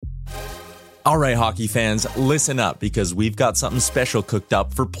All right, hockey fans, listen up because we've got something special cooked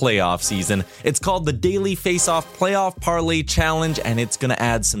up for playoff season. It's called the Daily Face-Off Playoff Parlay Challenge, and it's going to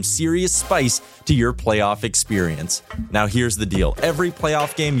add some serious spice to your playoff experience. Now, here's the deal. Every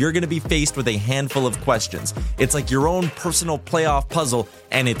playoff game, you're going to be faced with a handful of questions. It's like your own personal playoff puzzle,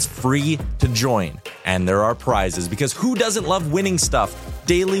 and it's free to join. And there are prizes, because who doesn't love winning stuff?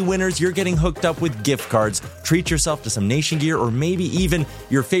 Daily winners, you're getting hooked up with gift cards. Treat yourself to some Nation gear or maybe even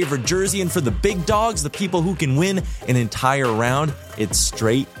your favorite jersey. And for the big dogs, the people who can win an entire round, it's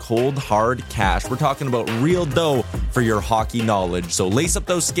straight, cold, hard cash. We're talking about real dough for your hockey knowledge. So lace up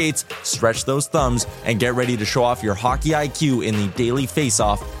those skates, stretch those thumbs, and get ready to show off your hockey IQ in the Daily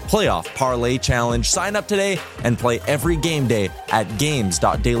Face-Off Playoff Parlay Challenge. Sign up today and play every game day at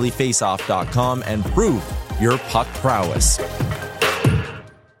games.dailyfaceoff.com and prove your puck prowess.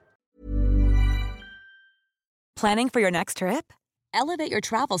 Planning for your next trip? Elevate your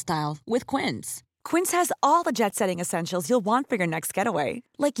travel style with Quince. Quince has all the jet-setting essentials you'll want for your next getaway,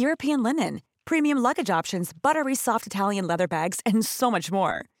 like European linen, premium luggage options, buttery soft Italian leather bags, and so much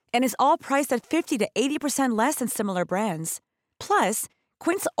more. And is all priced at 50 to 80% less than similar brands. Plus,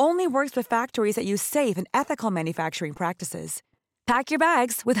 Quince only works with factories that use safe and ethical manufacturing practices. Pack your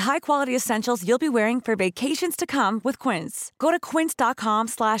bags with high-quality essentials you'll be wearing for vacations to come with Quince. Go to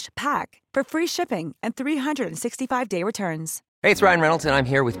quince.com/pack for free shipping and 365-day returns. Hey, it's Ryan Reynolds, and I'm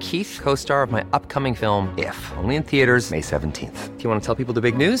here with Keith, co-star of my upcoming film, If, only in theaters May 17th. Do you want to tell people the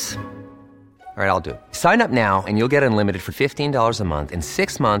big news? All right, I'll do it. Sign up now and you'll get unlimited for $15 a month and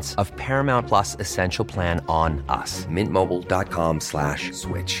 6 months of Paramount Plus Essential Plan on us.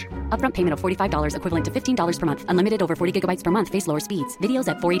 MintMobile.com/switch. Upfront payment of $45 equivalent to $15 per month. Unlimited over 40 gigabytes per month. Face lower speeds. Videos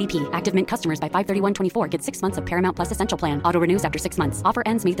at 480p. Active Mint customers by 531.24 get 6 months of Paramount Plus Essential Plan. Auto renews after 6 months. Offer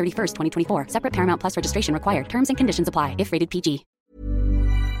ends May 31st, 2024. Separate Paramount Plus registration required. Terms and conditions apply if rated PG.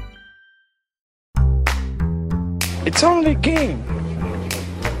 It's only a game.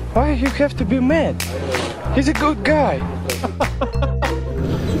 Why you have to be mad? He's a good guy.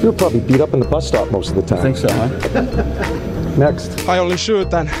 You're probably beat up in the bus stop most of the time. I think so, huh? Next. I only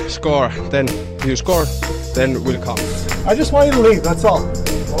shoot and score. Then you score, then we'll come. I just want you to leave, that's all.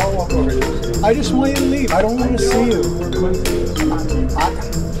 I'll walk over here. I just want you to leave. I don't want to see you.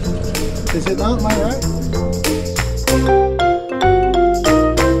 Is it not my right?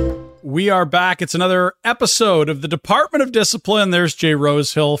 We are back. It's another episode of the Department of Discipline. There's Jay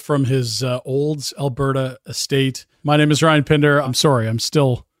Rosehill from his Olds, Alberta estate. My name is Ryan Pinder. I'm sorry. I'm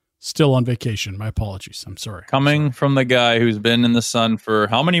still on vacation. My apologies. I'm sorry. Coming from the guy who's been in the sun for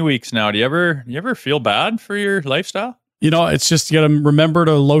how many weeks now? Do you ever feel bad for your lifestyle? You know, it's just you got to remember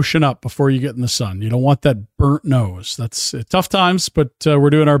to lotion up before you get in the sun. You don't want that burnt nose. That's tough times, but we're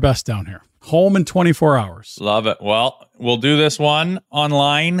doing our best down here. Home in 24 hours. Love it. Well, we'll do this one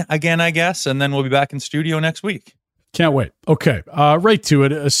online again, I guess, and then we'll be back in studio next week. Can't wait. Okay, right to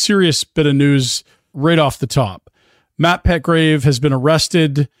it. A serious bit of news right off the top. Matt Petgrave has been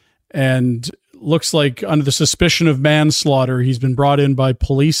arrested and looks like under the suspicion of manslaughter. He's been brought in by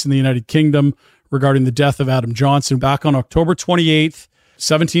police in the United Kingdom regarding the death of Adam Johnson back on October 28th.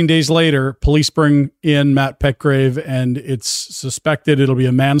 17 days later, police bring in Matt Petgrave, and it's suspected it'll be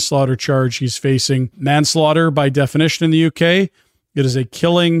a manslaughter charge he's facing. Manslaughter, by definition in the UK, it is a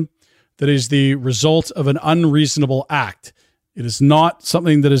killing that is the result of an unreasonable act. It is not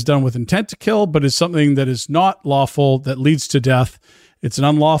something that is done with intent to kill, but is something that is not lawful that leads to death. It's an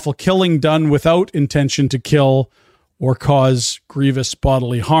unlawful killing done without intention to kill or cause grievous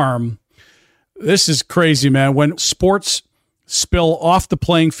bodily harm. This is crazy, man. When sports spill off the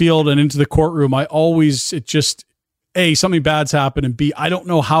playing field and into the courtroom, something bad's happened, and B, I don't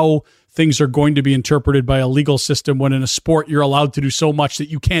know how things are going to be interpreted by a legal system when in a sport you're allowed to do so much that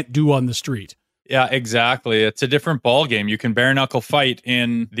you can't do on the street. Yeah, exactly. It's a different ball game. You can bare knuckle fight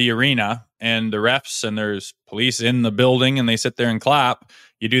in the arena and the refs and there's police in the building and they sit there and clap.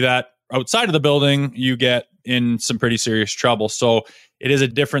 You do that outside of the building, you get in some pretty serious trouble. So it is a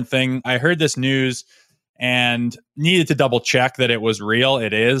different thing. I heard this news and needed to double check that it was real.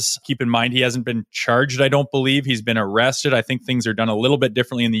 It is. Keep in mind, he hasn't been charged, I don't believe. He's been arrested. I think things are done a little bit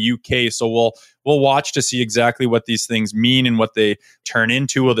differently in the UK. So we'll watch to see exactly what these things mean and what they turn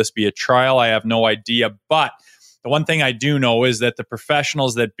into. Will this be a trial? I have no idea. But the one thing I do know is that the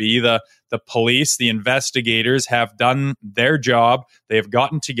professionals that be the police, the investigators have done their job. They have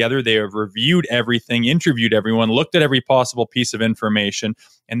gotten together. They have reviewed everything, interviewed everyone, looked at every possible piece of information,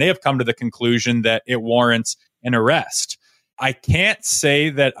 and they have come to the conclusion that it warrants an arrest. I can't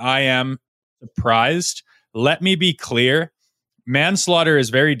say that I am surprised. Let me be clear. Manslaughter is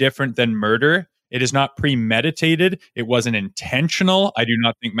very different than murder. It is not premeditated. It wasn't intentional. I do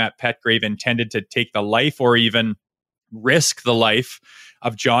not think Matt Petgrave intended to take the life or even risk the life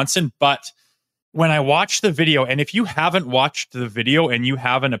of Johnson. But when I watched the video, and if you haven't watched the video and you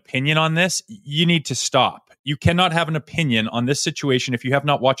have an opinion on this, you need to stop. You cannot have an opinion on this situation if you have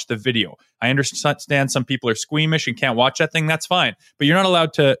not watched the video. I understand some people are squeamish and can't watch that thing. That's fine. But you're not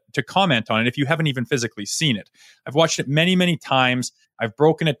allowed to comment on it if you haven't even physically seen it. I've watched it many, many times. I've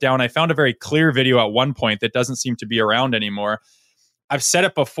broken it down. I found a very clear video at one point that doesn't seem to be around anymore. I've said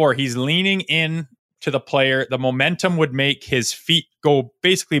it before. He's leaning in to the player. The momentum would make his feet go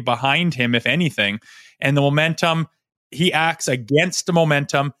basically behind him, if anything. And the momentum, he acts against the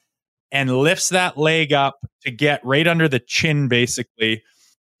momentum and lifts that leg up to get right under the chin, basically,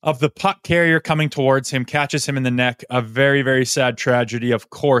 of the puck carrier coming towards him, catches him in the neck. A very, very sad tragedy, of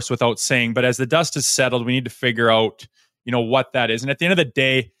course, without saying. But as the dust is settled, we need to figure out, what that is. And at the end of the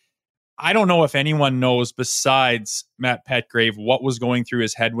day, I don't know if anyone knows besides Matt Petgrave what was going through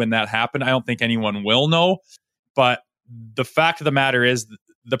his head when that happened. I don't think anyone will know. But the fact of the matter is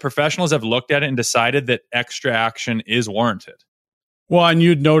the professionals have looked at it and decided that extra action is warranted. Well, and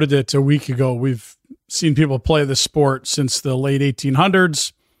you'd noted it a week ago. We've seen people play the sport since the late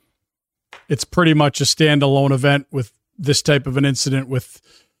 1800s. It's pretty much a standalone event with this type of an incident with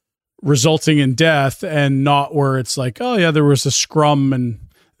resulting in death, and not where it's like, oh yeah, there was a scrum. And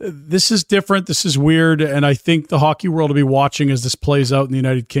this is different. This is weird. And I think the hockey world will be watching as this plays out in the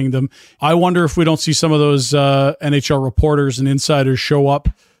United Kingdom. I wonder if we don't see some of those NHL reporters and insiders show up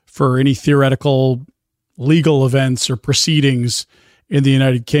for any theoretical legal events or proceedings in the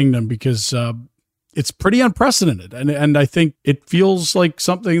United Kingdom, because it's pretty unprecedented. And I think it feels like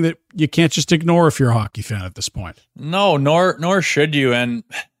something that you can't just ignore if you're a hockey fan at this point. No, nor should you. And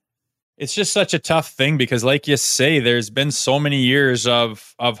it's just such a tough thing because, like you say, there's been so many years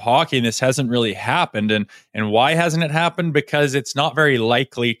of hockey and this hasn't really happened. And why hasn't it happened? Because it's not very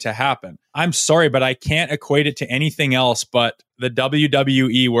likely to happen. I'm sorry, but I can't equate it to anything else but the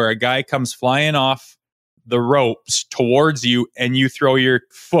WWE, where a guy comes flying off the ropes towards you and you throw your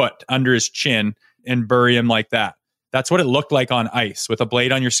foot under his chin and bury him like that. That's what it looked like on ice with a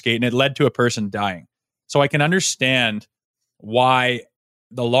blade on your skate, and it led to a person dying. So I can understand why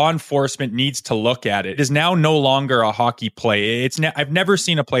the law enforcement needs to look at it. It is now no longer a hockey play. I've never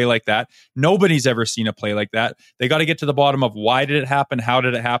seen a play like that. Nobody's ever seen a play like that. They got to get to the bottom of why did it happen? How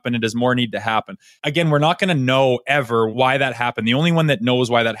did it happen? And does more need to happen? Again, we're not going to know ever why that happened. The only one that knows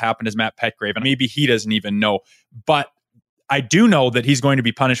why that happened is Matt Petgrave, and maybe he doesn't even know. But I do know that he's going to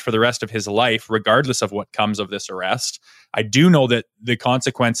be punished for the rest of his life, regardless of what comes of this arrest. I do know that the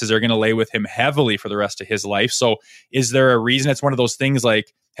consequences are going to lay with him heavily for the rest of his life. So is there a reason? It's one of those things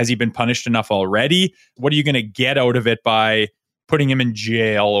like, has he been punished enough already? What are you going to get out of it by putting him in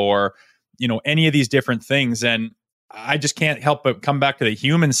jail or, any of these different things? And I just can't help but come back to the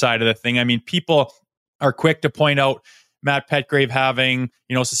human side of the thing. I mean, people are quick to point out Matt Petgrave having,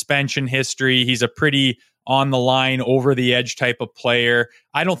 suspension history. He's a pretty on the line, over the edge type of player.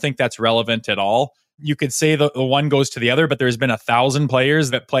 I don't think that's relevant at all. You could say the one goes to the other, but there's been 1,000 players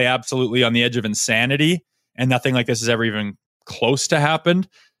that play absolutely on the edge of insanity, and nothing like this has ever even close to happened.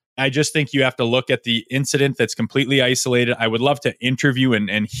 I just think you have to look at the incident that's completely isolated. I would love to interview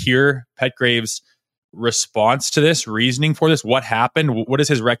and hear Petgrave's response to this, reasoning for this. What happened? What is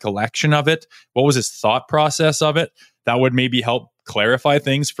his recollection of it? What was his thought process of it? That would maybe help clarify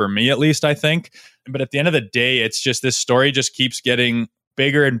things for me, at least, I think. But at the end of the day, it's just this story just keeps getting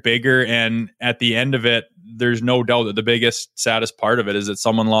bigger and bigger. And at the end of it, there's no doubt that the biggest, saddest part of it is that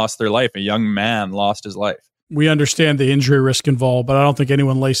someone lost their life. A young man lost his life. We understand the injury risk involved, but I don't think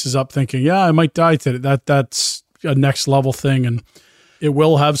anyone laces up thinking, yeah, I might die today. That's a next level thing. And it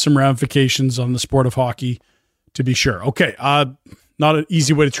will have some ramifications on the sport of hockey, to be sure. Okay. Not an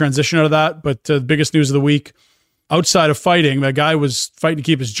easy way to transition out of that, but the biggest news of the week, outside of fighting, that guy was fighting to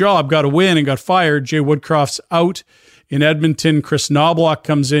keep his job, got a win and got fired. Jay Woodcroft's out in Edmonton. Chris Knobloch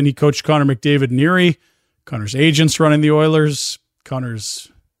comes in. He coached Connor McDavid in Erie. Connor's agent's running the Oilers.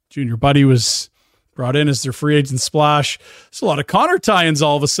 Connor's junior buddy was brought in as their free agent splash. There's a lot of Connor tie-ins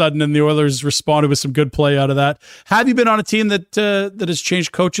all of a sudden, and the Oilers responded with some good play out of that. Have you been on a team that has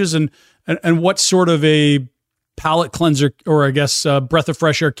changed coaches, and what sort of a palate cleanser, or I guess breath of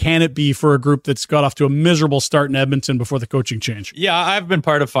fresh air, can it be for a group that's got off to a miserable start in Edmonton before the coaching change? Yeah, I've been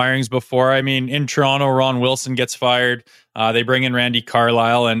part of firings before. I mean, in Toronto, Ron Wilson gets fired. They bring in Randy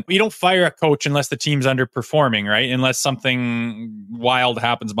Carlyle, and you don't fire a coach unless the team's underperforming, right? Unless something wild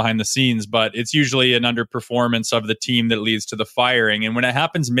happens behind the scenes, but it's usually an underperformance of the team that leads to the firing. And when it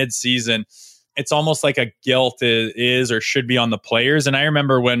happens mid-season, it's almost like a guilt is or should be on the players. And I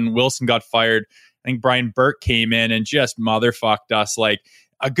remember when Wilson got fired, I think Brian Burke came in and just motherfucked us. Like,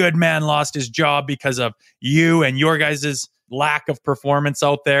 a good man lost his job because of you and your guys' lack of performance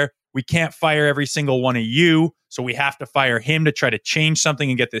out there. We can't fire every single one of you, so we have to fire him to try to change something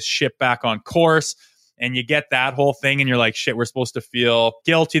and get this ship back on course. And you get that whole thing and you're like, shit, we're supposed to feel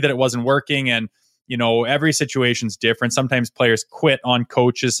guilty that it wasn't working. And, you know, every situation's different. Sometimes players quit on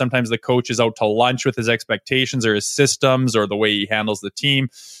coaches. Sometimes the coach is out to lunch with his expectations or his systems or the way he handles the team.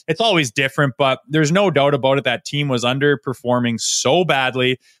 It's always different, but there's no doubt about it. That team was underperforming so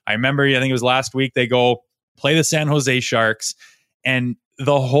badly. I remember, I think it was last week, they go play the San Jose Sharks, and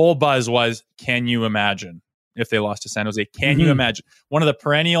the whole buzz was, can you imagine if they lost to San Jose? Can you imagine? One of the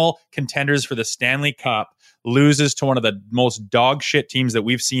perennial contenders for the Stanley Cup loses to one of the most dog shit teams that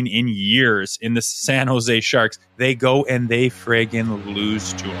we've seen in years in the San Jose Sharks. They go and they friggin'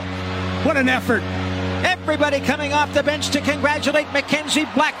 lose to them. What an effort. Everybody coming off the bench to congratulate Mackenzie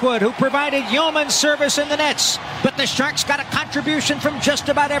Blackwood, who provided yeoman's service in the nets. But the Sharks got a contribution from just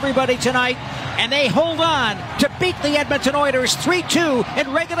about everybody tonight, and they hold on to beat the Edmonton Oilers 3-2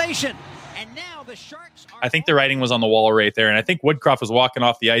 in regulation. And now the Sharks are... I think the writing was on the wall right there, and I think Woodcroft was walking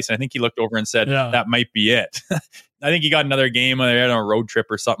off the ice, and I think he looked over and said, that might be it. I think he got another game on a road trip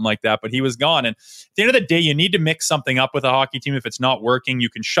or something like that, but he was gone. And at the end of the day, you need to mix something up with a hockey team. If it's not working, you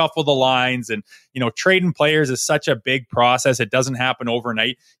can shuffle the lines, and, you know, trading players is such a big process. It doesn't happen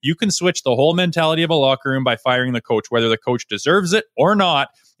overnight. You can switch the whole mentality of a locker room by firing the coach, whether the coach deserves it or not.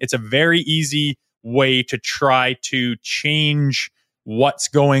 It's a very easy way to try to change what's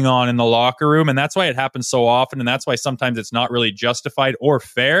going on in the locker room. And that's why it happens so often. And that's why sometimes it's not really justified or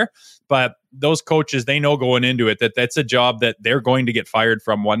fair. But those coaches, they know going into it that that's a job that they're going to get fired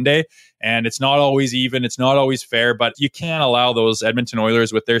from one day. And it's not always even, it's not always fair, but you can't allow those Edmonton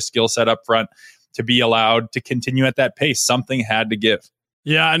Oilers with their skill set up front to be allowed to continue at that pace. Something had to give.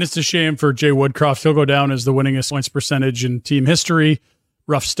 Yeah, and it's a shame for Jay Woodcroft. He'll go down as the winningest points percentage in team history.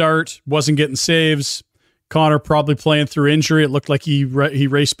 Rough start, wasn't getting saves. Connor probably playing through injury. It looked like he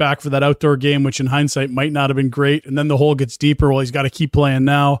raced back for that outdoor game, which in hindsight might not have been great. And then the hole gets deeper. Well, he's got to keep playing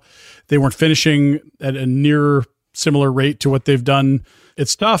now. They weren't finishing at a near similar rate to what they've done.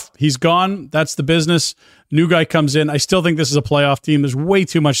 It's tough. He's gone. That's the business. New guy comes in. I still think this is a playoff team. There's way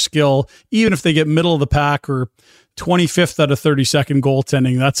too much skill. Even if they get middle of the pack or 25th out of 32nd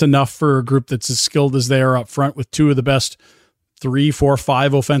goaltending, that's enough for a group that's as skilled as they are up front with two of the best 3, 4,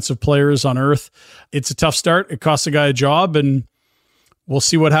 5 offensive players on earth. It's a tough start. It costs a guy a job, and we'll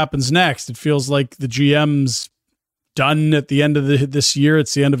see what happens next. It feels like the GM's done at the end of this year.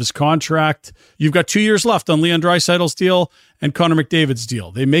 It's the end of his contract. You've got 2 years left on Leon Draisaitl's deal and Connor McDavid's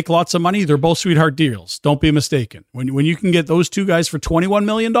deal. They make lots of money. They're both sweetheart deals. Don't be mistaken. When you can get those two guys for $21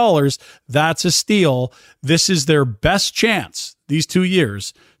 million, that's a steal. This is their best chance, these 2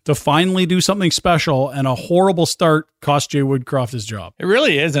 years, to finally do something special, and a horrible start cost Jay Woodcroft his job. It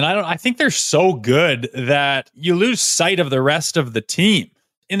really is. And I think they're so good that you lose sight of the rest of the team.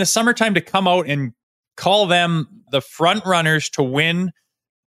 In the summertime, to come out and call them the front runners to win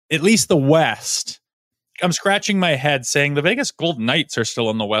at least the West, I'm scratching my head saying the Vegas Golden Knights are still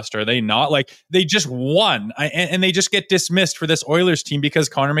in the West. Are they not? Like, they just won, and they just get dismissed for this Oilers team because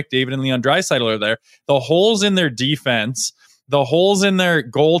Connor McDavid and Leon Draisaitl are there. The holes in their defense, the holes in their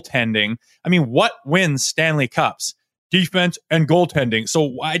goaltending. I mean, what wins Stanley Cups? Defense and goaltending.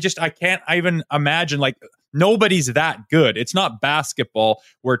 So I can't even imagine, like, nobody's that good. It's not basketball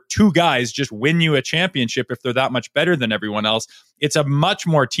where two guys just win you a championship if they're that much better than everyone else. It's a much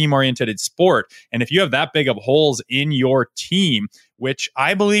more team-oriented sport. And if you have that big of holes in your team, which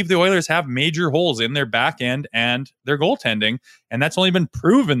I believe the Oilers have major holes in their back end and their goaltending, and that's only been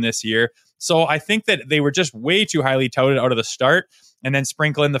proven this year. So I think that they were just way too highly touted out of the start, and then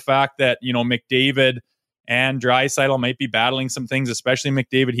sprinkle in the fact that, you know, McDavid and Draisaitl might be battling some things, especially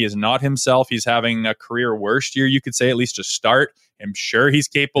McDavid. He is not himself. He's having a career worst year, you could say, at least to start. I'm sure he's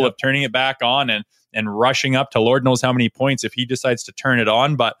capable of turning it back on and rushing up to Lord knows how many points if he decides to turn it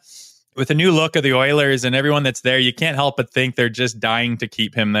on. But with a new look of the Oilers and everyone that's there, you can't help but think they're just dying to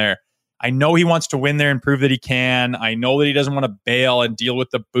keep him there. I know he wants to win there and prove that he can. I know that he doesn't want to bail and deal with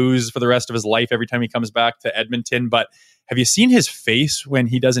the booze for the rest of his life every time he comes back to Edmonton. But have you seen his face when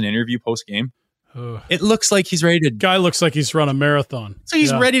he does an interview post-game? It looks like he's ready to... Guy looks like he's run a marathon. So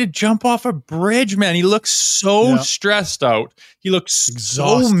he's ready to jump off a bridge, man. He looks so stressed out. He looks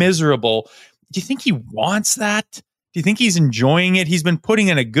exhausted, so miserable. Do you think he wants that? Do you think he's enjoying it? He's been putting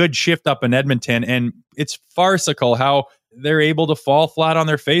in a good shift up in Edmonton, and it's farcical how they're able to fall flat on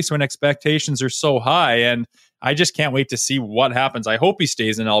their face when expectations are so high. And I just can't wait to see what happens. I hope he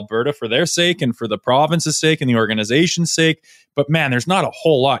stays in Alberta for their sake and for the province's sake and the organization's sake. But man, there's not a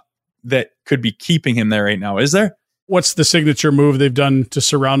whole lot that could be keeping him there right now, is there? What's the signature move they've done to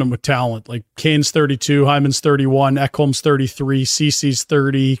surround him with talent? Like Kane's 32, Hyman's 31, Ekholm's 33, Cece's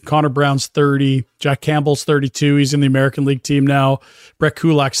 30, Connor Brown's 30, Jack Campbell's 32. He's in the American League team now. Brett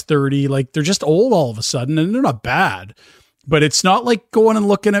Kulak's 30. Like they're just old all of a sudden, and they're not bad. But it's not like going and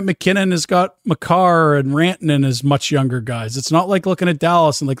looking at McKinnon has got Makar and Rantanen as much younger guys. It's not like looking at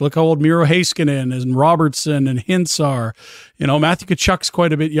Dallas and like, look how old Miro Heiskanen and Robertson and Hintz are. You know, Matthew Tkachuk's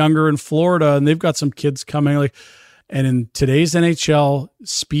quite a bit younger in Florida, and they've got some kids coming. Like, and in today's NHL,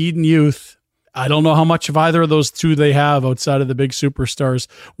 speed and youth, I don't know how much of either of those two they have outside of the big superstars.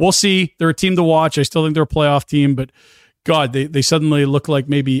 We'll see. They're a team to watch. I still think they're a playoff team, but God, they suddenly look like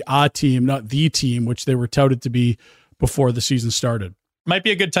maybe a team, not the team, which they were touted to be before the season started. Might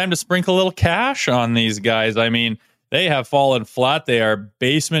be a good time to sprinkle a little cash on these guys. I mean, they have fallen flat. They are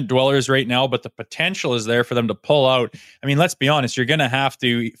basement dwellers right now, but the potential is there for them to pull out. I mean, let's be honest. You're going to have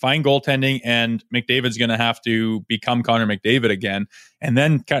to find goaltending, and McDavid's going to have to become Connor McDavid again. And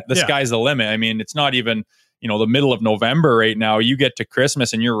then the sky's the limit. I mean, it's not even, the middle of November right now. You get to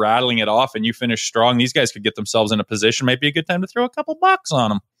Christmas and you're rattling it off and you finish strong. These guys could get themselves in a position. Might be a good time to throw a couple bucks on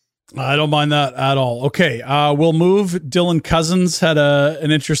them. I don't mind that at all. Okay, we'll move. Dylan Cousins had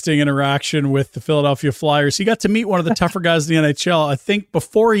an interesting interaction with the Philadelphia Flyers. He got to meet one of the tougher guys in the NHL, I think,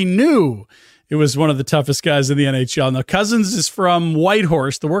 before he knew it was one of the toughest guys in the NHL. Now, Cousins is from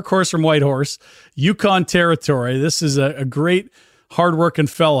Whitehorse, the workhorse from Whitehorse, Yukon territory. This is a great, hardworking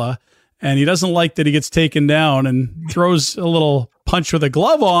fella, and he doesn't like that he gets taken down and throws a little punch with a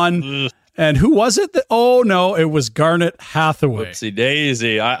glove on. And who was it? Oh, no, it was Garnet Hathaway. Whoopsie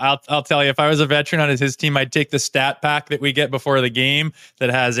daisy. I'll tell you, if I was a veteran on his team, I'd take the stat pack that we get before the game that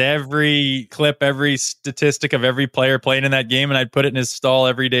has every clip, every statistic of every player playing in that game, and I'd put it in his stall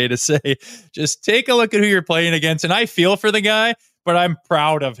every day to say, just take a look at who you're playing against. And I feel for the guy, but I'm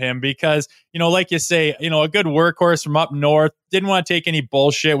proud of him because, like you say, a good workhorse from up north, didn't want to take any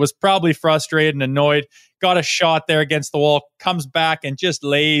bullshit, was probably frustrated and annoyed, got a shot there against the wall, comes back and just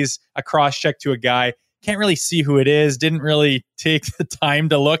lays a cross check to a guy. Can't really see who it is, didn't really take the time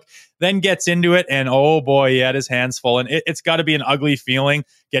to look, then gets into it, and oh boy, he had his hands full. And it's got to be an ugly feeling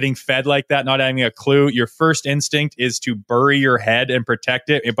getting fed like that, not having a clue. Your first instinct is to bury your head and protect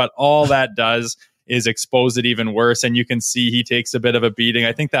it, but all that does is expose it even worse, and you can see he takes a bit of a beating.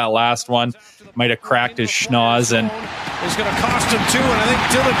 I think that last one might have cracked his schnoz, and is going to cost him too. And I think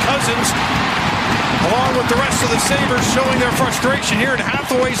Dylan Cousins, along with the rest of the Sabres, showing their frustration here. And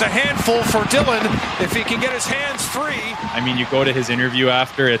Hathaway's a handful for Dylan if he can get his hands free. I mean, you go to his interview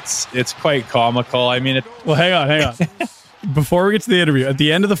after; it's quite comical. I mean, well, hang on. Before we get to the interview, at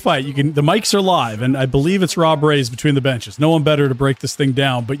the end of the fight, the mics are live, and I believe it's Rob Ray's between the benches. No one better to break this thing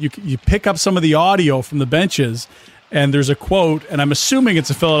down, but you pick up some of the audio from the benches, and there's a quote, and I'm assuming it's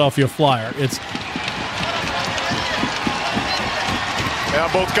a Philadelphia Flyer. It's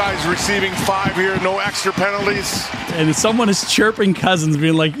both guys receiving 5 here, no extra penalties. And someone is chirping Cousins,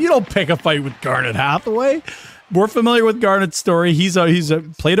 being like, "You don't pick a fight with Garnet Hathaway." We're familiar with Garnet's story. He's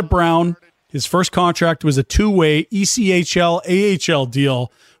played at Brown. His first contract was a 2-way ECHL, AHL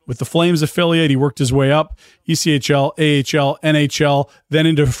deal with the Flames affiliate. He worked his way up, ECHL, AHL, NHL, then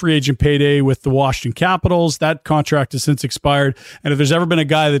into free agent payday with the Washington Capitals. That contract has since expired. And if there's ever been a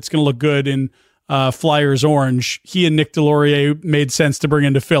guy that's going to look good in Flyers orange, he and Nick Delorier made sense to bring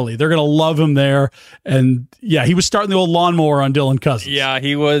into Philly. They're going to love him there. And yeah, he was starting the old lawnmower on Dylan Cousins. Yeah,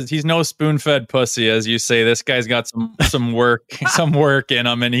 he's no spoon-fed pussy, as you say. This guy's got some work, some work in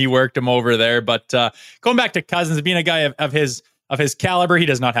him, and he worked him over there. But going back to Cousins, being a guy of his caliber, he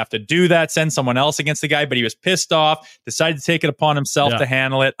does not have to do that, send someone else against the guy, but he was pissed off, decided to take it upon himself to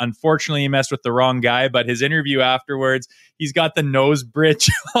handle it. Unfortunately, he messed with the wrong guy, but his interview afterwards, he's got the nose bridge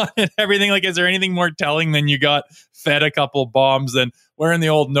on and everything. Like, is there anything more telling than you got fed a couple bombs than wearing the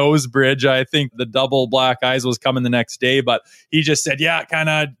old nose bridge? I think the double black eyes was coming the next day, but he just said, yeah, kind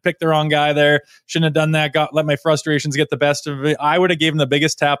of picked the wrong guy there. Shouldn't have done that. Let my frustrations get the best of me. I would have given him the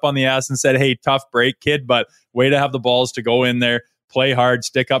biggest tap on the ass and said, hey, tough break, kid, but way to have the balls to go in there, play hard,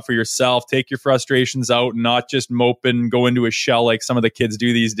 stick up for yourself, take your frustrations out, and not just mope and go into a shell like some of the kids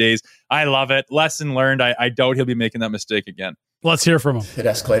do these days. I love it. Lesson learned. I doubt he'll be making that mistake again. Let's hear from him. It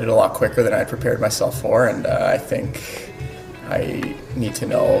escalated a lot quicker than I prepared myself for, and I think I need to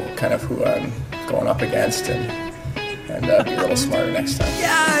know kind of who I'm going up against and be a little smarter next time.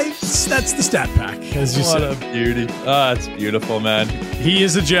 Yeah, that's the stat pack, as you said. What a beauty. Oh, it's beautiful, man. He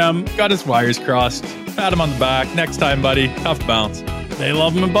is a gem. Got his wires crossed. Pat him on the back. Next time, buddy. Tough bounce. They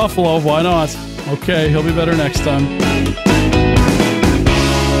love him in Buffalo. Why not? Okay, he'll be better next time.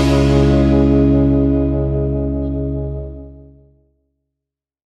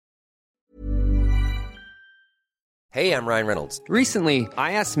 Hey, I'm Ryan Reynolds. Recently,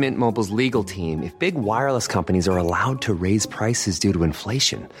 I asked Mint Mobile's legal team if big wireless companies are allowed to raise prices due to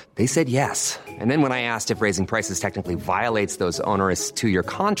inflation. They said yes. And then when I asked if raising prices technically violates those onerous two-year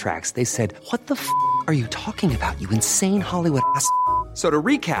contracts, they said, "What the f*** are you talking about, you insane Hollywood ass?" So to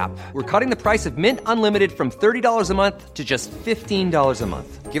recap, we're cutting the price of Mint Unlimited from $30 a month to just $15 a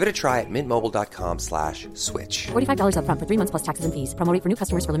month. Give it a try at mintmobile.com/switch. $45 up front for 3 months plus taxes and fees. Promo rate for new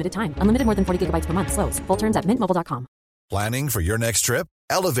customers for limited time. Unlimited more than 40 gigabytes per month. Slows full terms at mintmobile.com. Planning for your next trip?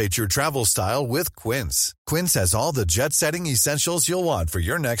 Elevate your travel style with Quince. Quince has all the jet-setting essentials you'll want for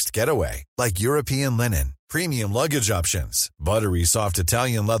your next getaway, like European linen, premium luggage options, buttery soft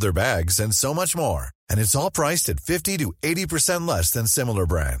Italian leather bags, and so much more. And it's all priced at 50 to 80% less than similar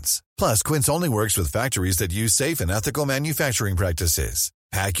brands. Plus, Quince only works with factories that use safe and ethical manufacturing practices.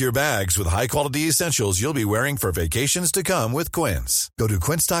 Pack your bags with high-quality essentials you'll be wearing for vacations to come with Quince. Go to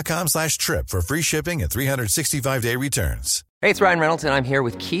quince.com/trip for free shipping and 365-day returns. Hey, it's Ryan Reynolds, and I'm here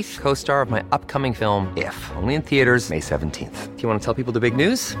with Keith, co-star of my upcoming film, If, only in theaters May 17th. Do you want to tell people the big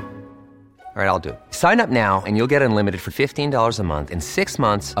news? All right, I'll do it. Sign up now and you'll get unlimited for $15 a month and 6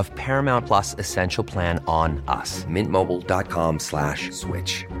 months of Paramount Plus Essential Plan on us.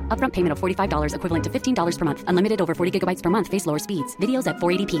 MintMobile.com/switch. Upfront payment of $45 equivalent to $15 per month. Unlimited over 40 gigabytes per month. Face lower speeds. Videos at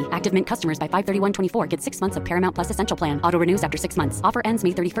 480p. Active Mint customers by 531.24 get 6 months of Paramount Plus Essential Plan. Auto renews after 6 months. Offer ends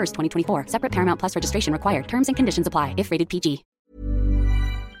May 31st, 2024. Separate Paramount Plus registration required. Terms and conditions apply if rated PG.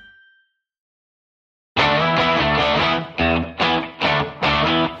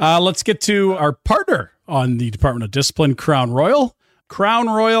 Let's get to our partner on the Department of Discipline, Crown Royal. Crown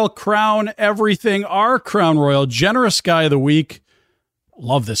Royal, crown everything. Our Crown Royal, generous guy of the week.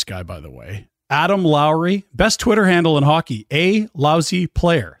 Love this guy, by the way. Adam Lowry, best Twitter handle in hockey, A Lousy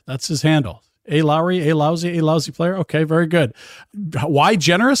Player. That's his handle. A Lowry, A Lousy Player. Okay, very good. Why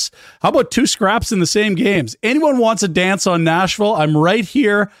generous? How about 2 scraps in the same games? Anyone wants a dance on Nashville? I'm right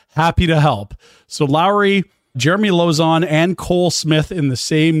here, happy to help. So Lowry, Jeremy Lauzon, and Cole Smith in the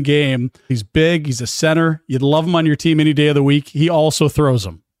same game. He's big. He's a center. You'd love him on your team any day of the week. He also throws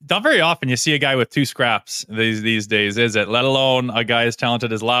them. Not very often you see a guy with 2 scraps these days, is it? Let alone a guy as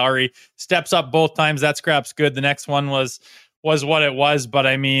talented as Lowry. Steps up both times. That scrap's good. The next one was what it was. But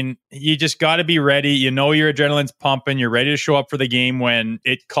I mean, you just got to be ready. You know your adrenaline's pumping. You're ready to show up for the game when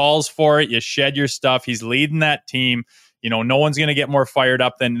it calls for it. You shed your stuff. He's leading that team. You know, no one's going to get more fired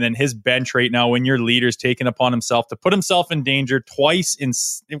up than his bench right now when your leader's taken upon himself to put himself in danger twice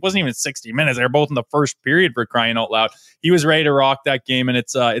it wasn't even 60 minutes. They were both in the first period, for crying out loud. He was ready to rock that game, and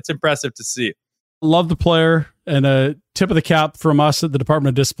it's impressive to see. Love the player, and a tip of the cap from us at the Department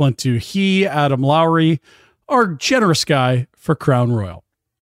of Discipline to Adam Lowry, our generous guy for Crown Royal.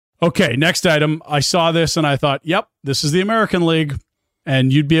 Okay, next item. I saw this and I thought, yep, this is the American League,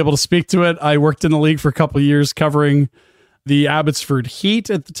 and you'd be able to speak to it. I worked in the league for a couple of years covering the Abbotsford Heat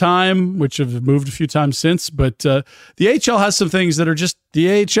at the time, which have moved a few times since. But the AHL has some things that are just the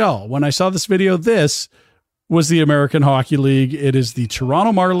AHL. When I saw this video, this was the American Hockey League. It is the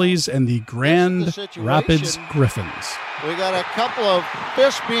Toronto Marlies and the Grand Rapids Griffins. We got a couple of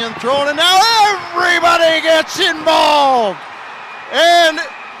fists being thrown, and now everybody gets involved. And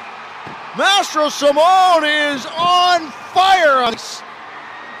Mastro Simone is on fire.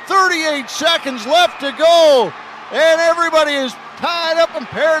 38 seconds left to go. And everybody is tied up and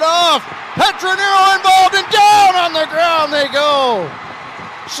paired off. Petronero involved, and down on the ground they go.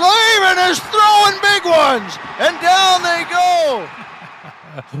 Slavin is throwing big ones, and down they go.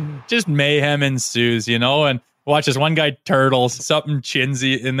 Just mayhem ensues, you know, and watch as one guy turtles, something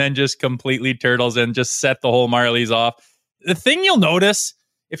chinsy, and then just completely turtles and just set the whole Marlies off. The thing you'll notice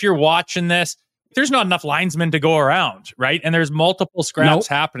if you're watching this, there's not enough linesmen to go around, right? And there's multiple scraps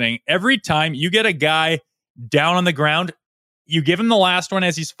happening. Every time you get a guy down on the ground, you give him the last one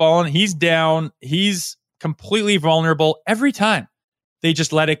as he's fallen, he's down, he's completely vulnerable. Every time they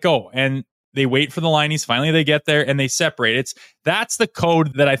just let it go and they wait for the lineys. Finally they get there and they separate. That's the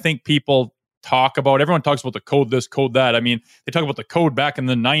code that I think people talk about. Everyone talks about the code this, code that. I mean, they talk about the code back in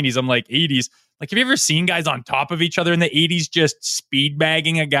the 90s. I'm like 80s. Like, have you ever seen guys on top of each other in the 80s just speed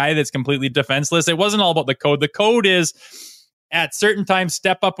bagging a guy that's completely defenseless? It wasn't all about the code. The code is, at certain times,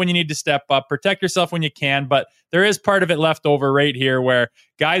 step up when you need to step up, protect yourself when you can, but there is part of it left over right here where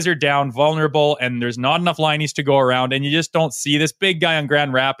guys are down, vulnerable, and there's not enough lineys to go around, and you just don't see this big guy on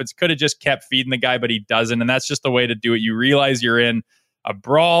Grand Rapids could have just kept feeding the guy, but he doesn't, and that's just the way to do it. You realize you're in a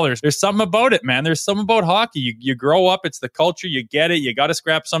brawl. There's something about it, man. There's something about hockey. You grow up, it's the culture, you get it, you got to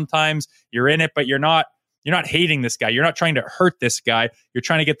scrap sometimes, you're in it, but you're not hating this guy. You're not trying to hurt this guy. You're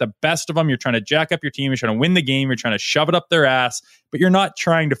trying to get the best of them. You're trying to jack up your team. You're trying to win the game. You're trying to shove it up their ass, but you're not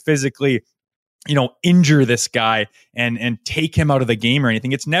trying to physically injure this guy and take him out of the game or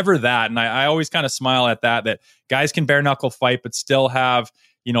anything. It's never that. And I always kind of smile at that guys can bare knuckle fight, but still have,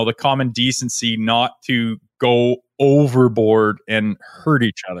 the common decency not to go overboard and hurt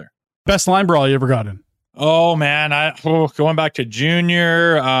each other. Best line brawl you ever got in? Oh man, going back to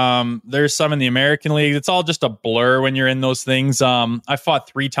junior, there's some in the American League. It's all just a blur when you're in those things. I fought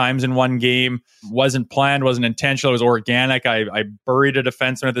 3 times in one game. Wasn't planned, wasn't intentional. It was organic. I buried a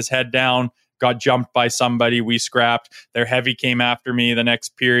defenseman with his head down, got jumped by somebody. We scrapped. Their heavy came after me the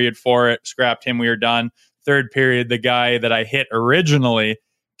next period for it. Scrapped him. We were done. Third period, the guy that I hit originally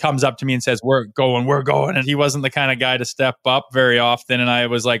comes up to me and says, we're going. And he wasn't the kind of guy to step up very often. And I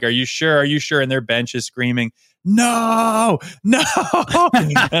was like, are you sure? And their bench is screaming, no. And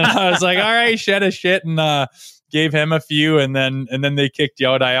I was like, all right, shed a shit, and gave him a few. And then they kicked you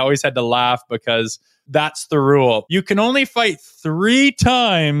out. I always had to laugh because that's the rule. You can only fight 3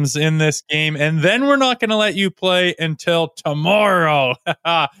 times in this game, and then we're not going to let you play until tomorrow.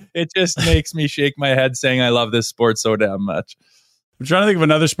 It just makes me shake my head saying I love this sport so damn much. I'm trying to think of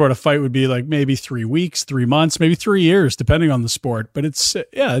another sport. A fight would be like maybe 3 weeks, 3 months, maybe 3 years, depending on the sport. But it's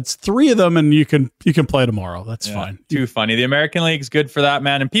 3 of them, and you can play tomorrow. That's fine. Too funny. The American League's good for that,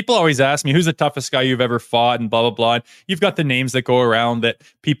 man. And people always ask me, who's the toughest guy you've ever fought, and blah blah blah. And you've got the names that go around that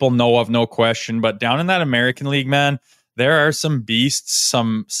people know of, no question. But down in that American League, man, there are some beasts,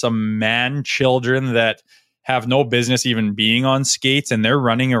 some man children that have no business even being on skates, and they're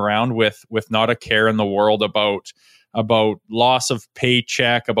running around with not a care in the world about loss of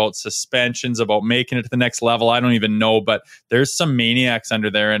paycheck, about suspensions, about making it to the next level. I don't even know, but there's some maniacs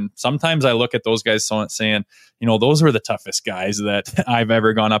under there. And sometimes I look at those guys saying, those were the toughest guys that I've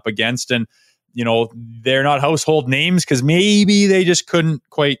ever gone up against. And, they're not household names because maybe they just couldn't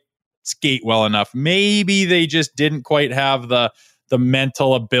quite skate well enough. Maybe they just didn't quite have the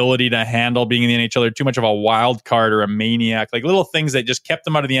mental ability to handle being in the NHL. They're too much of a wild card or a maniac, like little things that just kept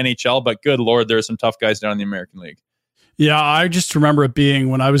them out of the NHL. But good Lord, there are some tough guys down in the American League. Yeah, I just remember it being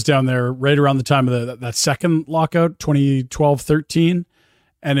when I was down there right around the time of that second lockout, 2012-13,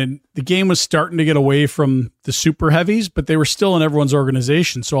 and the game was starting to get away from the super heavies, but they were still in everyone's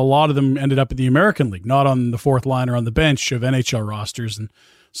organization. So a lot of them ended up in the American League, not on the fourth line or on the bench of NHL rosters. And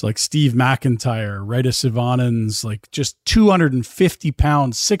so like Steve McIntyre, Raitis Ivanins, like just 250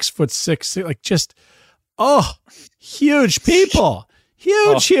 pounds, 6'6", like just, huge people,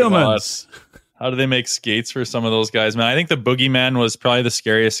 huge humans. God. How do they make skates for some of those guys, man? I think the Boogeyman was probably the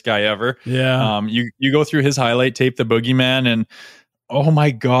scariest guy ever. Yeah. You go through his highlight tape, the Boogeyman, and oh my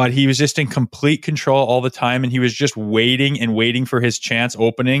God, he was just in complete control all the time, and he was just waiting for his chance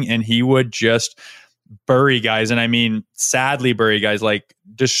opening, and he would just bury guys. And I mean, sadly bury guys, like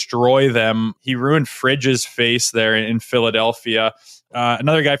destroy them. He ruined Fridge's face there in Philadelphia.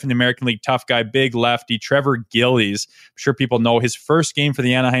 Another guy from the American League, tough guy, big lefty, Trevor Gillies. I'm sure people know his first game for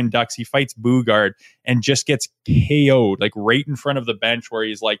the Anaheim Ducks. He fights Bugard and just gets KO'd, like right in front of the bench where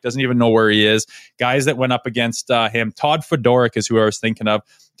he's like, doesn't even know where he is. Guys that went up against him. Todd Fedoruk is who I was thinking of.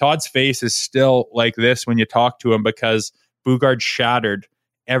 Todd's face is still like this when you talk to him because Bugard shattered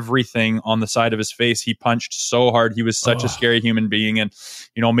everything on the side of his face. He punched so hard. He was such a scary human being. And,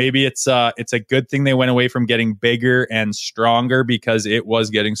 maybe it's a good thing they went away from getting bigger and stronger because it was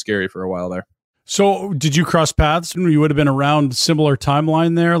getting scary for a while there. So did you cross paths? You would have been around similar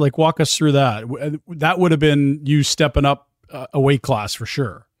timeline there. Like walk us through that. That would have been you stepping up a weight class for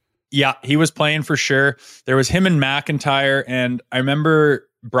sure. Yeah, he was playing for sure. There was him and McIntyre. And I remember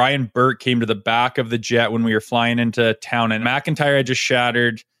Brian Burke came to the back of the jet when we were flying into town, and McIntyre had just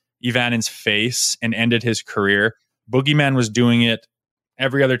shattered Ivanin's face and ended his career. Boogeyman was doing it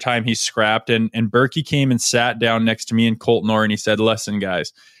every other time he scrapped, and Berkey came and sat down next to me and Colton Orr, and he said, listen,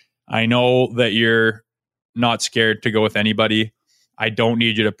 guys, I know that you're not scared to go with anybody. I don't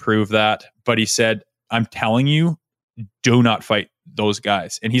need you to prove that. But he said, I'm telling you, do not fight those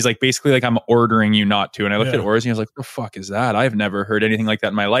guys. And he's like, basically like, I'm ordering you not to. And I looked at Orz and I was like, what the fuck is that? I've never heard anything like that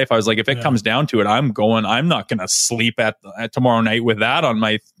in my life. I was like, if it comes down to it, I'm not going to sleep at tomorrow night with that on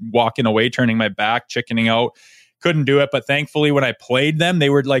my walking away, turning my back, chickening out. Couldn't do it. But thankfully when I played them, they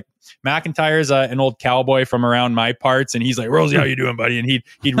were like, McIntyre's an old cowboy from around my parts. And he's like, Rosie, how you doing, buddy? And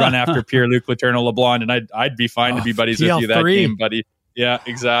he'd run after Pierre-Luc Letourneau LeBlanc. And I'd be fine to be buddies with you that game, buddy. Yeah,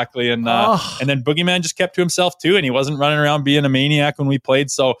 exactly. And then Boogeyman just kept to himself too, and he wasn't running around being a maniac when we played.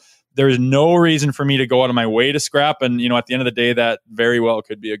 So there's no reason for me to go out of my way to scrap. And at the end of the day, that very well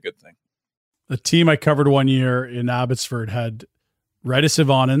could be a good thing. The team I covered one year in Abbotsford had Redis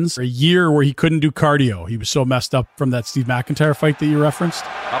Ivanins, a year where he couldn't do cardio. He was so messed up from that Steve McIntyre fight that you referenced.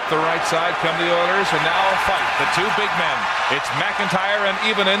 Up the right side come the Oilers, and now a fight. The two big men. It's McIntyre and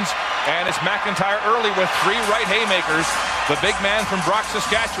Ivanins, and it's McIntyre early with 3 right haymakers. The big man from Brock,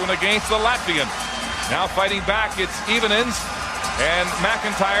 Saskatchewan against the Latvian. Now fighting back, it's Ivanins, and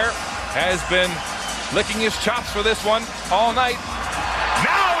McIntyre has been licking his chops for this one all night.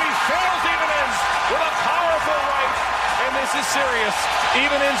 Now he fails Ivanins with a powerful right, and this is serious.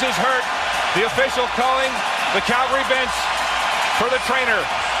 Ivanins is hurt. The official calling the Calgary bench for the trainer.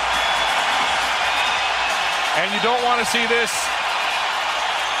 And you don't want to see this.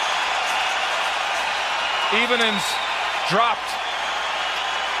 Ivanins dropped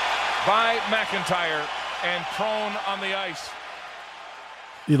by McIntyre and prone on the ice.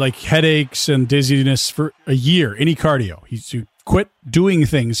 Like headaches and dizziness for a year, any cardio. He quit doing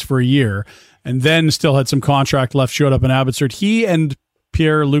things for a year and then still had some contract left, showed up in Abbotsford. He and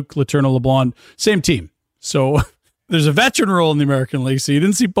Pierre-Luc Letourneau-Leblanc, same team. So there's a veteran role in the American League, so you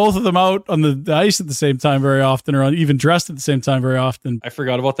didn't see both of them out on the ice at the same time very often, or even dressed at the same time very often. I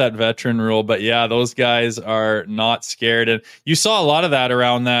forgot about that veteran rule, but yeah, those guys are not scared. And you saw a lot of that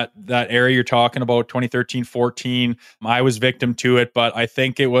around that area you're talking about, 2013-14. I was victim to it, but I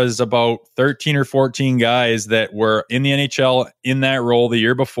think it was about 13 or 14 guys that were in the NHL in that role the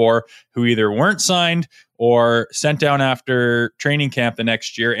year before who either weren't signed or sent down after training camp the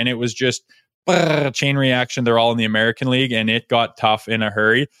next year. And it was just chain reaction. They're all in the American League, and it got tough in a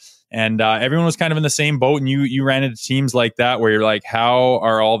hurry. And everyone was kind of in the same boat. And you ran into teams like that where you're like, how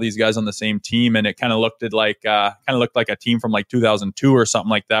are all these guys on the same team? And it kind of looked like a team from like 2002 or something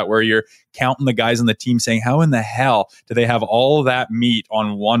like that, where you're counting the guys on the team, saying, how in the hell do they have all of that meat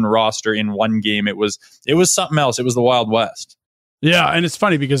on one roster in one game? It was something else. It was the Wild West. Yeah, and it's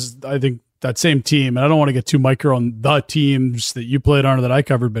funny because I think that same team, and I don't want to get too micro on the teams that you played on or that I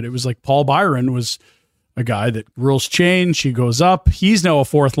covered, but it was like Paul Byron was a guy that rules change. He goes up. He's now a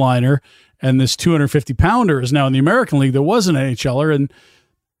fourth liner, and this 250-pounder is now in the American League that was an NHLer. And,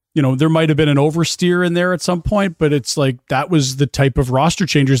 you know, there might have been an oversteer in there at some point, but it's like that was the type of roster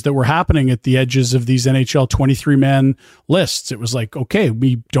changes that were happening at the edges of these NHL 23-man lists. It was like, okay,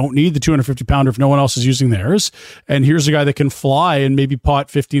 we don't need the 250-pounder if no one else is using theirs. And here's a guy that can fly and maybe pot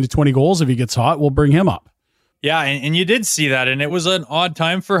 15 to 20 goals if he gets hot. We'll bring him up. Yeah, and you did see that, and it was an odd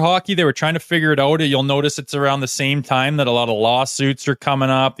time for hockey. They were trying to figure it out. You'll notice it's around the same time that a lot of lawsuits are coming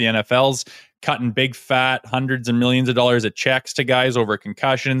up. The NFL's cutting big fat hundreds of millions of dollars of checks to guys over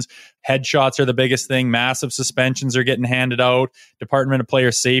concussions. Headshots are the biggest thing. Massive suspensions are getting handed out. Department of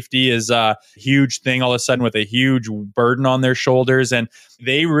Player Safety is a huge thing all of a sudden with a huge burden on their shoulders. And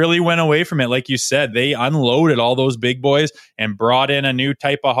they really went away from it. Like you said, they unloaded all those big boys and brought in a new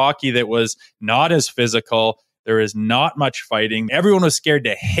type of hockey that was not as physical. There is not much fighting. Everyone was scared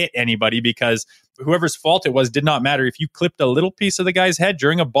to hit anybody because whoever's fault it was did not matter. If you clipped a little piece of the guy's head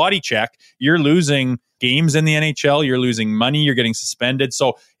during a body check, you're losing games in the NHL. You're losing money. You're getting suspended.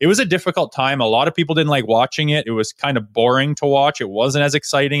 So it was a difficult time. A lot of people didn't like watching it. It was kind of boring to watch. It wasn't as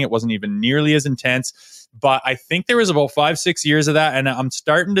exciting. It wasn't even nearly as intense. But I think there was about 5-6 years of that. And I'm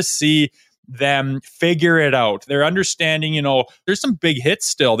starting to see them figure it out. They're understanding, you know, there's some big hits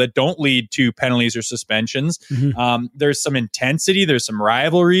still that don't lead to penalties or suspensions. Mm-hmm. There's some intensity. There's some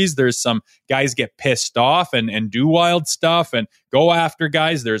rivalries. There's some guys get pissed off and do wild stuff and go after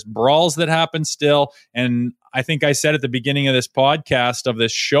guys. There's brawls that happen still. And I think I said at the beginning of this podcast of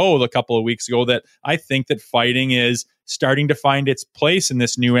this show a couple of weeks ago that I think that fighting is starting to find its place in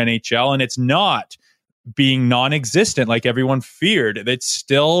this new NHL, and it's not being non-existent like everyone feared. It's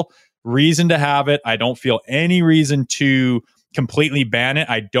still reason to have it. I don't feel any reason to completely ban it.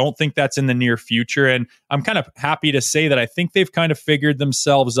 I don't think that's in the near future. And I'm kind of happy to say that I think they've kind of figured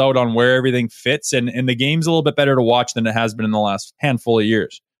themselves out on where everything fits. And the game's a little bit better to watch than it has been in the last handful of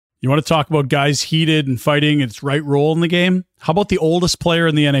years. You want to talk about guys heated and fighting its right role in the game? How about the oldest player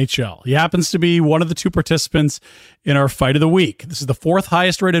in the NHL? He happens to be one of the two participants in our fight of the week. This is the fourth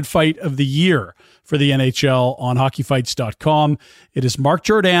highest rated fight of the year for the NHL on hockeyfights.com. It is Mark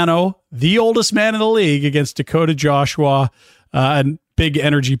Giordano, the oldest man in the league, against Dakota Joshua, a big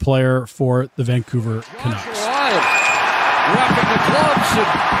energy player for the Vancouver Canucks. Rocking the gloves, and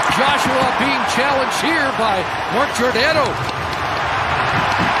Joshua being challenged here by Mark Giordano.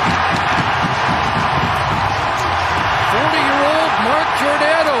 40-year-old Mark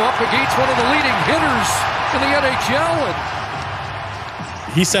Giordano up against one of the leading hitters in the NHL.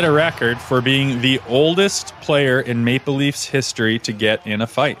 He set a record for being the oldest player in Maple Leafs history to get in a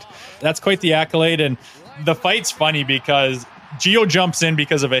fight. That's quite the accolade. And the fight's funny because Gio jumps in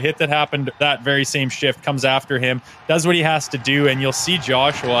because of a hit that happened that very same shift, comes after him, does what he has to do, and you'll see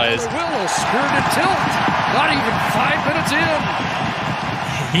Joshua is... Willow spirited tilt. Not even 5 minutes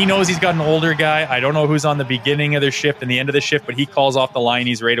in. He knows he's got an older guy. I don't know who's on the beginning of their shift and the end of the shift, but he calls off the line.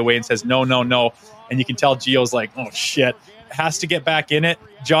 He's right away and says, no. And you can tell Gio's like, oh, shit. Has to get back in it.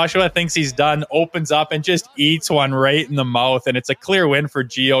 Joshua thinks he's done, opens up and just eats one right in the mouth, and it's a clear win for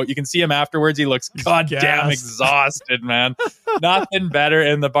Gio. You can see him afterwards. He looks goddamn exhausted, man. Nothing better,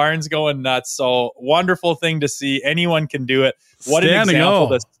 and the barn's going nuts. So wonderful thing to see. Anyone can do it. What an example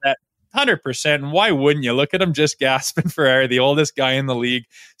to set. 100%. And why wouldn't you? Look at him just gasping for air, the oldest guy in the league,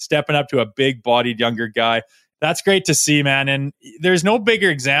 stepping up to a big-bodied younger guy. That's great to see, man. And there's no bigger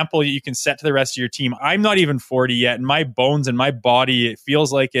example you can set to the rest of your team. I'm not even 40 yet, and my bones and my body, it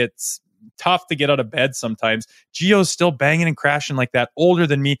feels like it's tough to get out of bed sometimes. Gio's still banging and crashing like that, older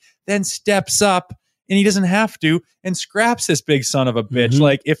than me, then steps up, and he doesn't have to, and scraps this big son of a bitch. Mm-hmm.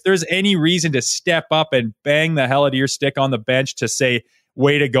 Like, if there's any reason to step up and bang the hell out of your stick on the bench to say,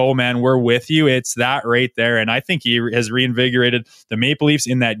 way to go, man, we're with you, it's that right there. And I think he has reinvigorated the Maple Leafs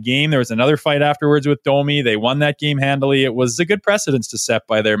in that game. There was another fight afterwards with Domi. They won that game handily. It was a good precedence to set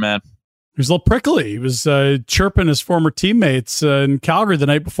by their man. He was a little prickly. He was chirping his former teammates in Calgary the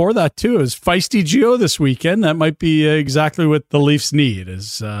night before that, too. It was feisty Gio this weekend. That might be exactly what the Leafs need.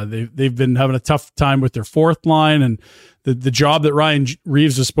 Is they've been having a tough time with their fourth line, and the job that Ryan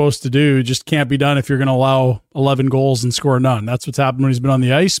Reeves was supposed to do just can't be done if you're going to allow 11 goals and score none. That's what's happened when he's been on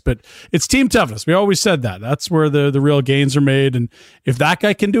the ice, but it's team toughness. We always said that. That's where the real gains are made, and if that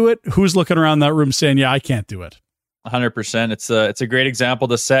guy can do it, who's looking around that room saying, yeah, I can't do it? 100%. It's a great example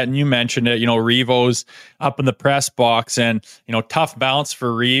to set, and you mentioned it. Revo's up in the press box, and tough bounce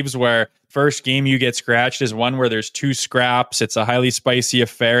for Reeves, where first game you get scratched is one where there's two scraps. It's a highly spicy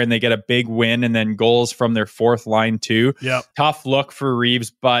affair, and they get a big win, and then goals from their fourth line too. Yep. Tough look for Reeves,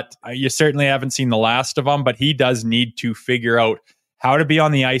 but you certainly haven't seen the last of him. But he does need to figure out how to be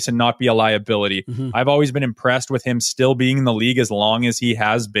on the ice and not be a liability. Mm-hmm. I've always been impressed with him still being in the league as long as he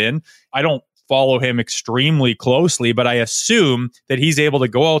has been. I don't follow him extremely closely, but I assume that he's able to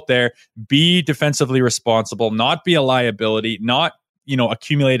go out there, be defensively responsible, not be a liability, not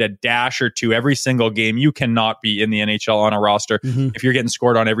accumulate a dash or two every single game. You cannot be in the NHL on a roster if you're getting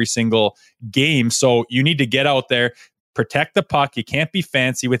scored on every single game. So you need to get out there, protect the puck. You can't be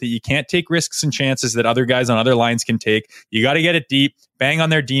fancy with it. You can't take risks and chances that other guys on other lines can take. You got to get it deep, bang on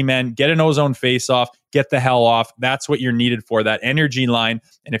their D-men, get an ozone face-off, get the hell off. That's what you're needed for, that energy line.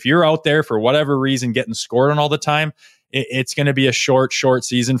 And if you're out there for whatever reason getting scored on all the time, it's going to be a short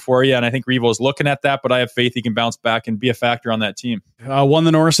season for you. And I think Revo's looking at that, but I have faith he can bounce back and be a factor on that team. Won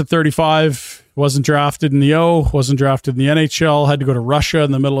the Norris at 35, wasn't drafted in the O, wasn't drafted in the NHL, had to go to Russia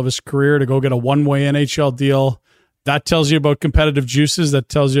in the middle of his career to go get a one-way NHL deal. That tells you about competitive juices. That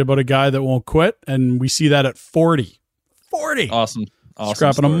tells you about a guy that won't quit. And we see that at 40. 40! Awesome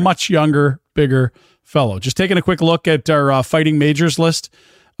Scrapping story. A much younger, bigger fellow. Just taking a quick look at our fighting majors list.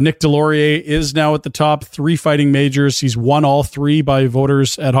 Nick Delorier is now at the top, 3 fighting majors. He's won all 3 by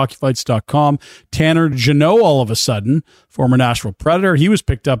voters at hockeyfights.com. Tanner Jeannot, all of a sudden, former Nashville Predator, he was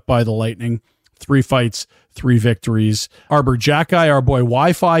picked up by the Lightning. 3 fights, 3 victories. Arbor Jacki, our boy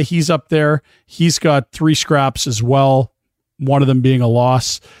Wi-Fi, he's up there. He's got 3 scraps as well, one of them being a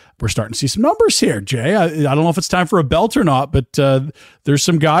loss. We're starting to see some numbers here, Jay. I don't know if it's time for a belt or not, but there's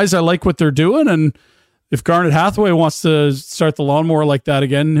some guys I like what they're doing, and if Garnet Hathaway wants to start the lawnmower like that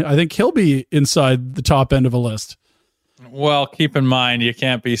again, I think he'll be inside the top end of a list. Well, keep in mind, you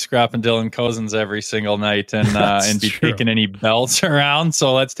can't be scrapping Dylan Cozens every single night and be taking any belts around.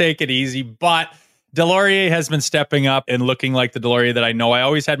 So let's take it easy. But Delorier has been stepping up and looking like the Delorier that I know. I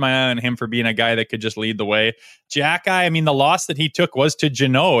always had my eye on him for being a guy that could just lead the way. Jacki, I mean, the loss that he took was to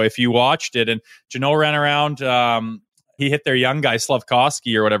Jeannot, if you watched it. And Jeannot ran around. He hit their young guy,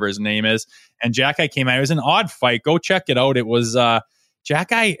 Slavkovsky or whatever his name is. And Jacki came out. It was an odd fight. Go check it out. It was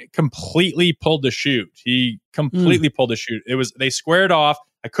Jacki completely pulled the shoot. He completely pulled the shoot. They squared off.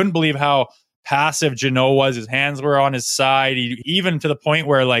 I couldn't believe how passive Jeannot was. His hands were on his side, even to the point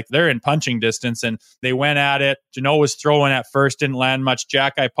where they're in punching distance, and they went at it. Jeannot was throwing at first, didn't land much.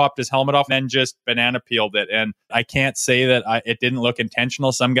 Jacki popped his helmet off and then just banana peeled it. And I can't say that it didn't look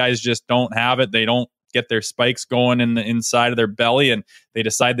intentional. Some guys just don't have it. They don't get their spikes going in the inside of their belly, and they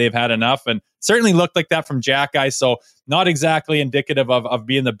decide they've had enough. And certainly looked like that from Jack Guy. So not exactly indicative of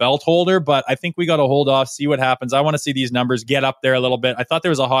being the belt holder, but I think we got to hold off, see what happens. I want to see these numbers get up there a little bit. I thought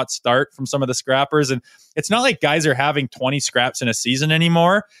there was a hot start from some of the scrappers, and it's not like guys are having 20 scraps in a season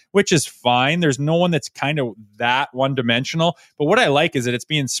anymore, which is fine. There's no one that's kind of that one-dimensional. But what I like is that it's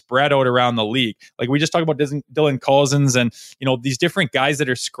being spread out around the league. Like we just talked about Dylan Cousins and, these different guys that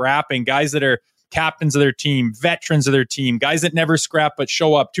are scrapping, guys that are captains of their team, veterans of their team, guys that never scrap but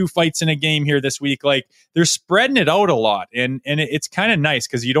show up, 2 fights in a game here this week. Like they're spreading it out a lot. And it's kind of nice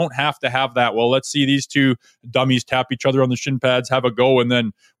because you don't have to have that, well, let's see these two dummies tap each other on the shin pads, have a go, and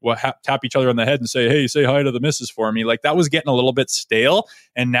then tap each other on the head and say, hey, say hi to the missus for me. Like that was getting a little bit stale.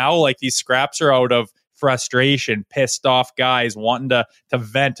 And now like these scraps are out of frustration, pissed off guys wanting to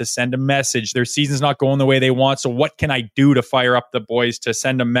vent, to send a message. Their season's not going the way they want. So what can I do to fire up the boys to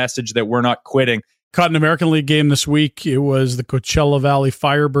send a message that we're not quitting? Caught an American League game this week. It was the Coachella Valley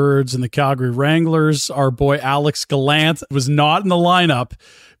Firebirds and the Calgary Wranglers. Our boy Alex Gallant was not in the lineup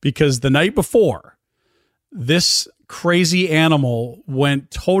because the night before, this crazy animal went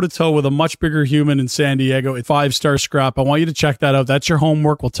toe-to-toe with a much bigger human in San Diego at 5-star scrap. I want you to check that out. That's your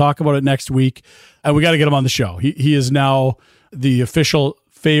homework. We'll talk about it next week. And we got to get him on the show. He is now the official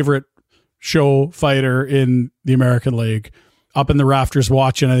favorite show fighter in the American League. Up in the rafters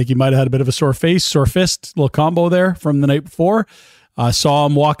watching. I think he might have had a bit of a sore fist, little combo there from the night before. Saw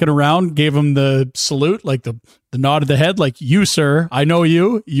him walking around, gave him the salute, like the nod of the head, like, you, sir, I know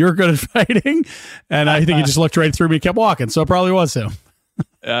you. You're good at fighting. And I think he just looked right through me and kept walking. So it probably was him.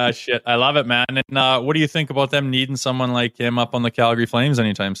 Shit. I love it, man. And what do you think about them needing someone like him up on the Calgary Flames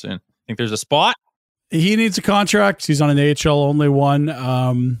anytime soon? Think there's a spot? He needs a contract. He's on an AHL only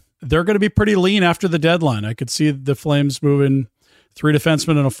one. They're going to be pretty lean after the deadline. I could see the Flames moving 3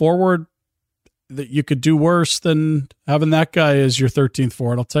 defensemen and a forward. That you could do worse than having that guy as your 13th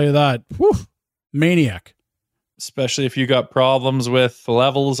forward. I'll tell you that. Whew, maniac. Especially if you got problems with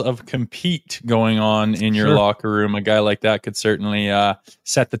levels of compete going on in your locker room. A guy like that could certainly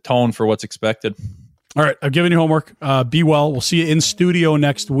set the tone for what's expected. All right, I've given you homework. Be well. We'll see you in studio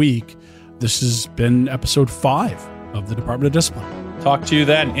next week. This has been episode 5 of the Department of Discipline. Talk to you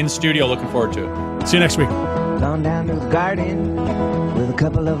then in studio. Looking forward to it. See you next week. Gone down to the garden with a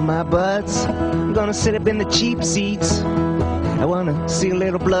couple of my buds. I'm gonna sit up in the cheap seats. I wanna see a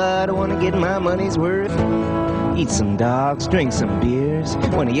little blood. I wanna get my money's worth. Eat some dogs, drink some beers.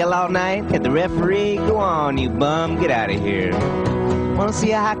 Wanna yell all night at the referee. Go on, you bum, get out of here. Wanna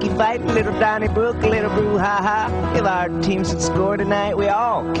see a hockey fight, a little Donnybrook, a little brouhaha. If our team should score tonight, we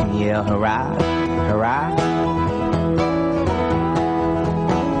all can yell hurrah, hurrah.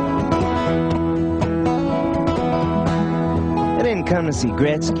 I didn't come to see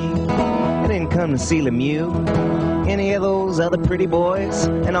Gretzky, I didn't come to see Lemieux, any of those other pretty boys,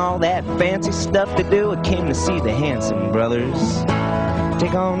 and all that fancy stuff to do. I came to see the Hanson brothers.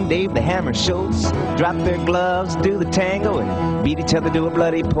 Take on Dave the Hammer Schultz, drop their gloves, do the tango, and beat each other to a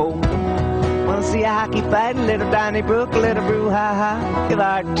bloody pulp. Wanna see a hockey fight, a little Donnybrook, a little brouhaha. If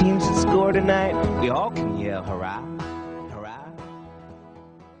our team should score tonight, we all can yell hurrah.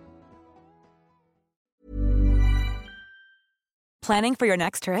 Planning for your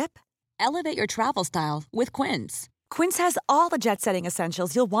next trip? Elevate your travel style with Quince. Quince has all the jet-setting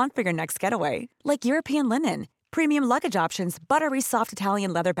essentials you'll want for your next getaway, like European linen, premium luggage options, buttery soft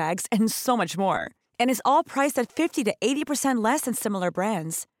Italian leather bags, and so much more. And is all priced at 50 to 80% less than similar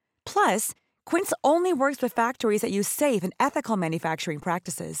brands. Plus, Quince only works with factories that use safe and ethical manufacturing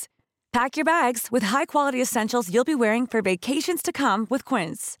practices. Pack your bags with high-quality essentials you'll be wearing for vacations to come with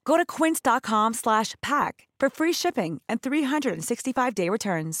Quince. Go to quince.com/pack for free shipping and 365-day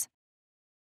returns.